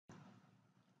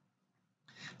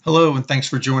Hello, and thanks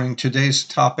for joining. Today's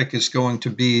topic is going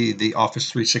to be the Office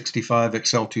 365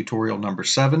 Excel tutorial number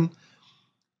 7,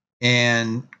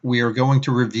 and we are going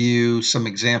to review some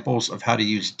examples of how to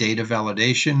use data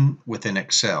validation within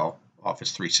Excel,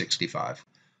 Office 365.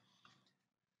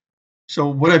 So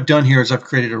what I've done here is I've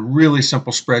created a really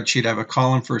simple spreadsheet. I have a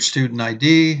column for a student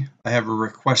ID. I have a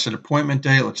requested appointment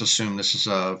date. Let's assume this is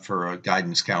for a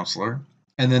guidance counselor.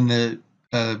 And then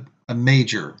a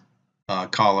major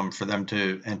column for them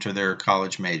to enter their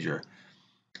college major.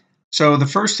 So the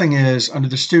first thing is, under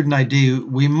the student ID,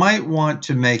 we might want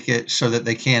to make it so that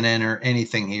they can't enter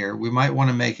anything here. We might want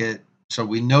to make it so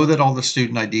we know that all the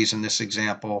student IDs in this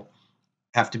example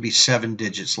have to be 7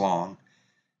 digits long.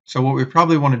 So what we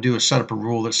probably want to do is set up a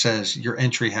rule that says your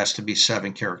entry has to be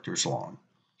 7 characters long.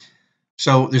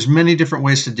 So there's many different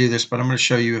ways to do this, but I'm going to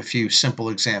show you a few simple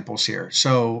examples here.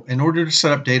 So in order to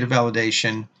set up data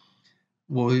validation,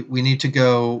 we need to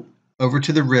go over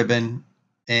to the ribbon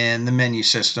and the menu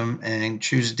system and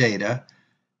choose data.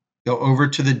 Go over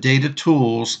to the data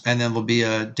tools, and then there'll be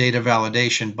a data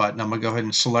validation button. I'm going to go ahead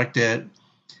and select it,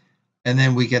 and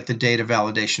then we get the data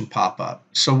validation pop up.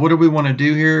 So what do we want to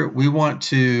do here? We want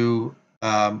to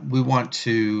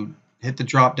hit the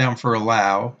drop down for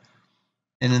allow,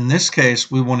 and in this case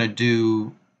we want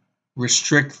to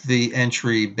restrict the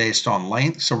entry based on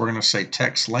length. So we're going to say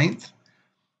text length,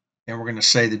 and we're going to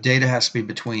say the data has to be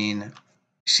between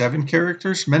 7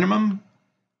 characters minimum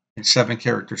and 7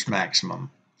 characters maximum.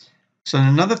 So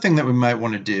another thing that we might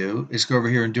want to do is go over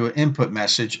here and do an input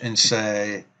message and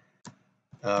say,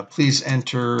 please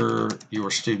enter your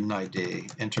student ID.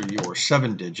 Enter your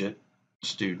 7-digit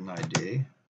student ID.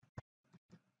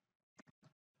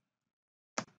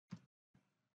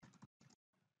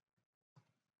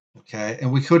 Okay,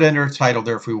 and we could enter a title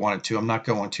there if we wanted to. I'm not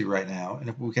going to right now. And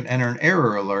if we can enter an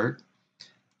error alert,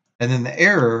 and then the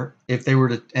error, if they were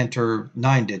to enter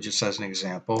 9 digits as an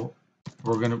example,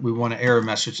 we want an error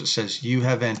message that says you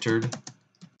have entered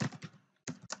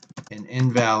an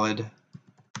invalid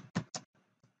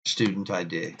student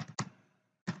ID.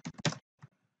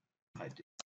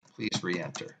 Please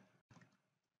re-enter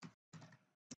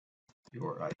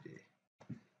your ID. Okay,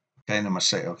 and I'm gonna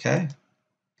say okay.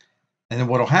 And then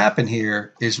what'll happen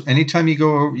here is anytime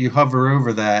you hover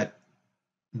over that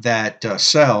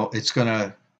cell, it's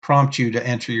gonna prompt you to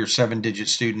enter your 7-digit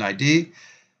student ID.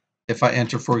 If I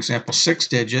enter, for example, 6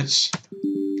 digits,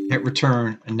 hit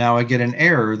return, and now I get an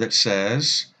error that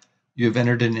says you have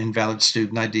entered an invalid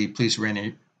student ID. Please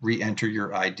re-enter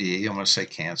your ID. I'm going to say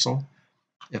cancel.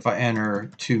 If I enter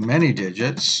too many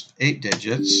digits, 8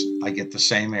 digits, I get the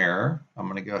same error. I'm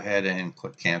going to go ahead and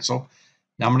click cancel.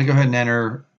 Now I'm going to go ahead and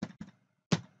enter.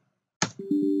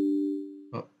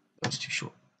 Oh, that was too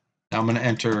short. Now I'm going to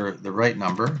enter the right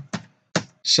number,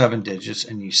 7 digits,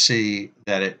 and you see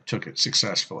that it took it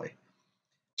successfully.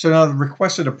 So now the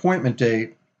requested appointment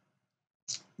date,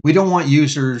 we don't want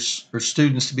users or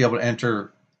students to be able to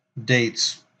enter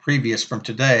dates previous from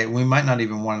today. We might not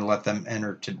even want to let them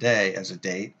enter today as a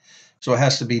date. So it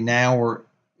has to be now or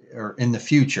in the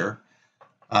future.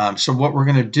 So what we're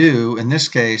going to do in this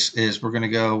case is we go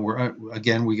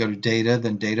to data,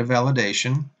 then data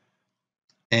validation.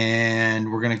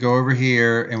 And we're going to go over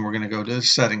here and we're going to go to the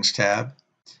settings tab.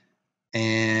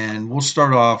 And we'll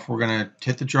start off, we're going to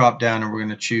hit the drop down and we're going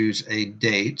to choose a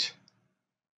date.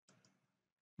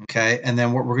 Okay, and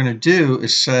then what we're going to do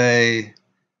is say,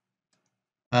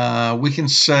 we can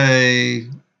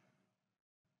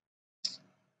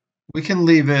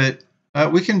leave it,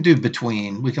 we can do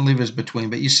between, we can leave it as between,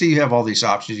 but you see you have all these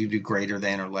options. You do greater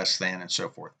than or less than and so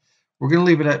forth. We're going to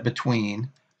leave it at between.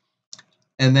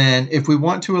 And then if we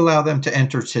want to allow them to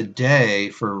enter today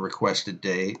for a requested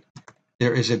date,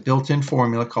 there is a built-in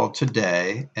formula called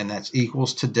today, and that's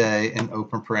equals today in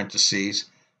open parentheses.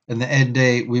 And the end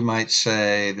date, we might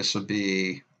say this would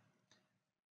be,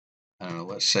 I don't know,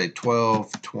 let's say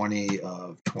 12/20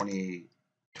 of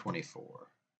 2024.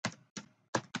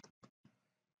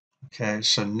 Okay,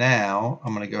 so now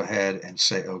I'm going to go ahead and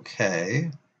say okay.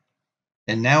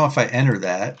 And now if I enter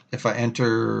that, let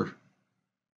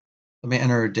me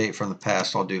enter a date from the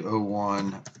past. I'll do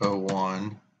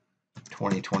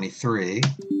 01/01/2023,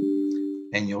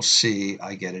 and you'll see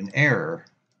I get an error.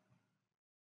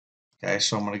 Okay,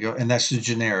 so I'm going to go, and that's a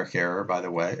generic error, by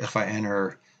the way. If I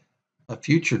enter a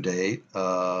future date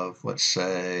of, let's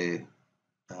say,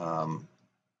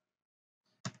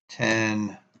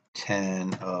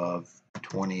 10/10 of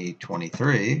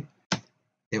 2023,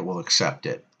 it will accept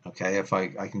it. Okay, if I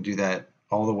can do that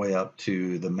all the way up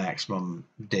to the maximum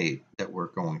date that we're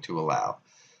going to allow.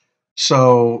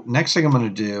 So next thing I'm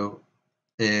going to do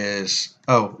is,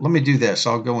 oh, let me do this.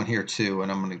 I'll go in here too,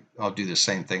 and I'll do the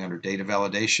same thing under data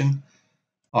validation.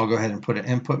 I'll go ahead and put an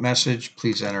input message.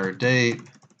 Please enter a date.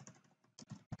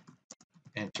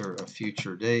 Enter a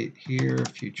future date here,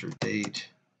 future date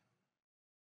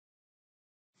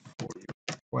for your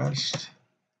request.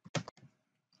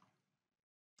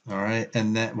 All right,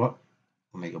 and then what?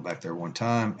 Let me go back there one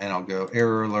time, and I'll go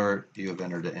error alert. You have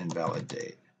entered an invalid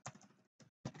date.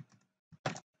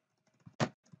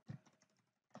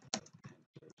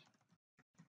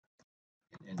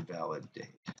 Invalid date.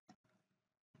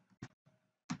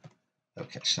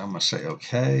 Okay, so I'm going to say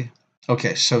okay.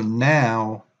 Okay, so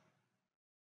now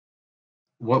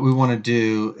what we want to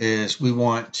do is we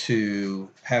want to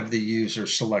have the user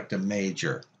select a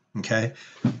major. Okay,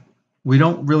 we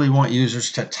don't really want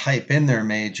users to type in their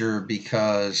major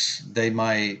because they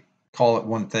might call it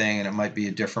one thing and it might be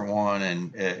a different one,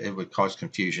 and it would cause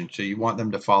confusion. So you want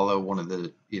them to follow one of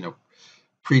the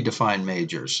predefined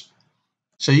majors.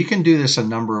 So you can do this a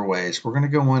number of ways. We're going to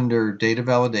go under data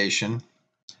validation,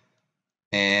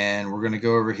 and we're going to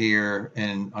go over here,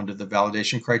 and under the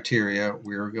validation criteria,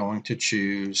 we're going to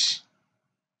choose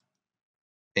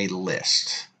a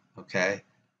list. Okay.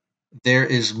 There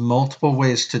is multiple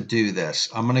ways to do this.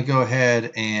 I'm going to go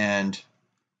ahead and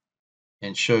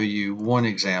show you one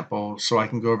example. So I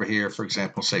can go over here, for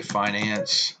example, say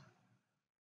finance,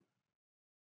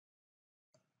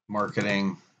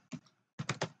 marketing,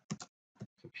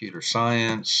 computer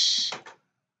science,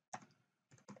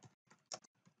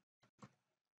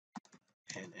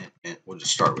 and we'll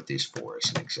just start with these four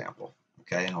as an example.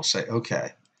 Okay, and I'll say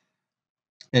okay.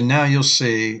 And now you'll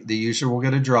see the user will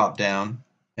get a drop down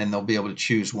and they'll be able to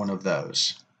choose one of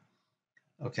those.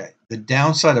 Okay, the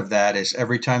downside of that is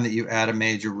every time that you add a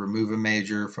major, remove a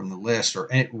major from the list, or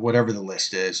whatever the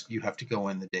list is, you have to go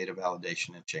in the data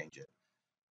validation and change it.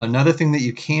 Another thing that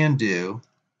you can do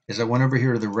is I went over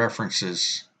here to the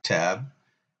references tab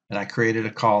and I created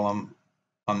a column.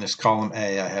 On this column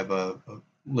A, I have a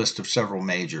list of several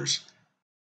majors.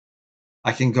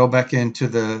 I can go back into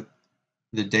the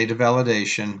data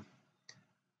validation.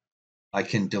 I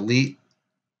can delete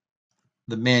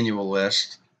the manual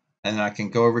list, and I can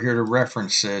go over here to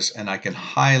references and I can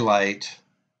highlight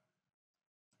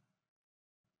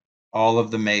all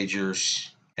of the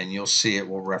majors, and you'll see it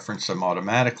will reference them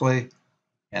automatically.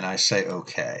 And I say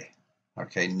okay.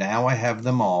 Okay, now I have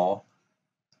them all.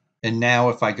 And now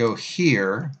if I go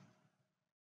here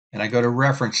and I go to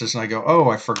references and I go, oh,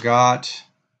 I forgot.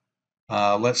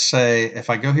 Let's say if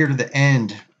I go here to the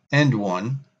end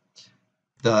one,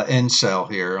 the end cell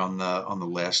here on the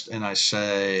list, and I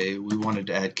say we wanted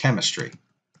to add chemistry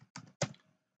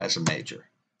as a major.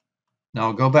 Now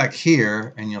I'll go back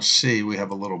here and you'll see we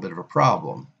have a little bit of a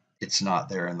problem. It's not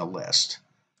there in the list.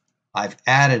 I've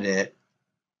added it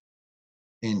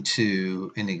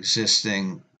into an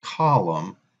existing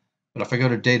column, but if I go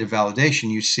to data validation,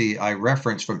 you see I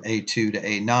reference from A2 to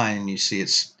A9, and you see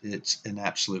it's an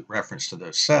absolute reference to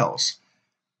those cells.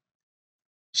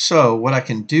 So what I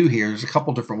can do here, there's a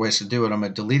couple different ways to do it. I'm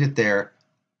going to delete it there.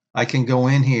 I can go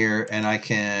in here and I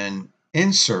can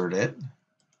insert it.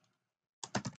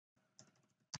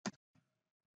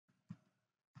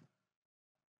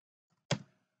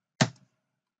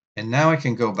 And now I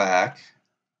can go back,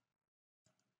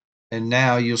 and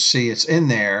now you'll see it's in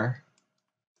there,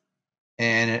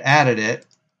 and it added it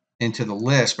into the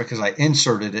list because I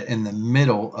inserted it in the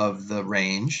middle of the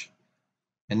range.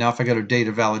 And now if I go to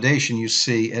data validation, you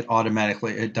see it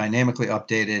dynamically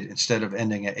updated. Instead of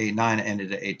ending at A9, it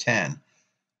ended at A10.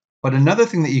 But another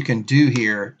thing that you can do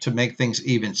here to make things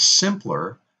even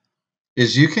simpler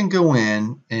is you can go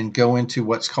in and go into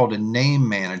what's called a name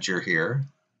manager here.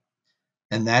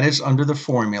 And that is under the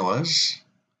formulas.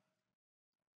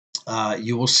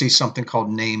 You will see something called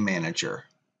name manager.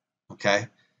 Okay.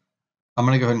 I'm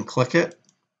going to go ahead and click it.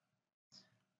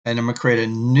 And I'm going to create a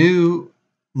new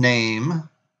name,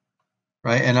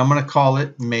 right? And I'm going to call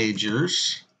it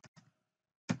majors.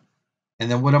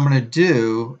 And then what I'm going to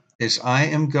do is I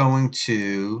am going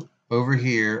to, over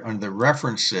here under the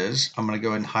references, I'm going to go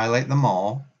ahead and highlight them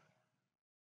all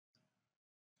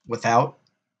without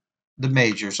the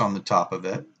majors on the top of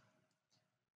it.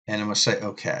 And I'm going to say,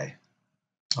 okay.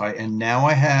 All right, and now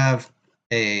I have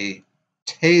a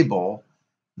table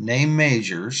named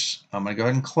majors. I'm going to go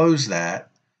ahead and close that.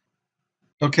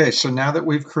 Okay, so now that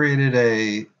we've created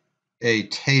a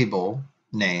table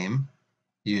name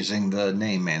using the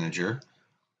name manager,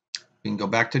 we can go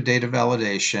back to data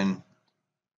validation,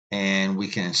 and we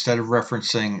can, instead of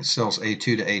referencing cells A2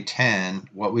 to A10,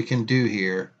 what we can do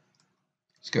here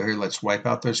is go here, let's wipe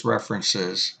out those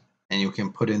references, and you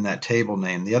can put in that table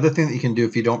name. The other thing that you can do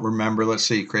if you don't remember, let's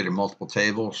say you created multiple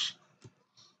tables,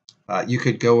 you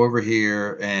could go over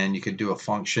here and you could do a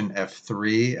function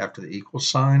F3 after the equal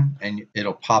sign, and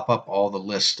it'll pop up all the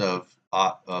list of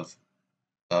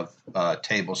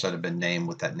tables that have been named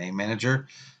with that name manager.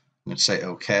 And say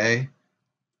OK,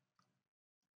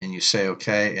 and you say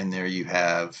OK, and there you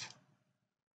have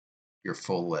your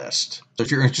full list. So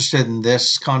if you're interested in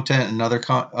this content and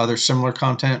other similar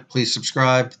content, please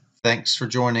subscribe. Thanks for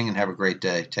joining and have a great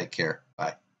day. Take care.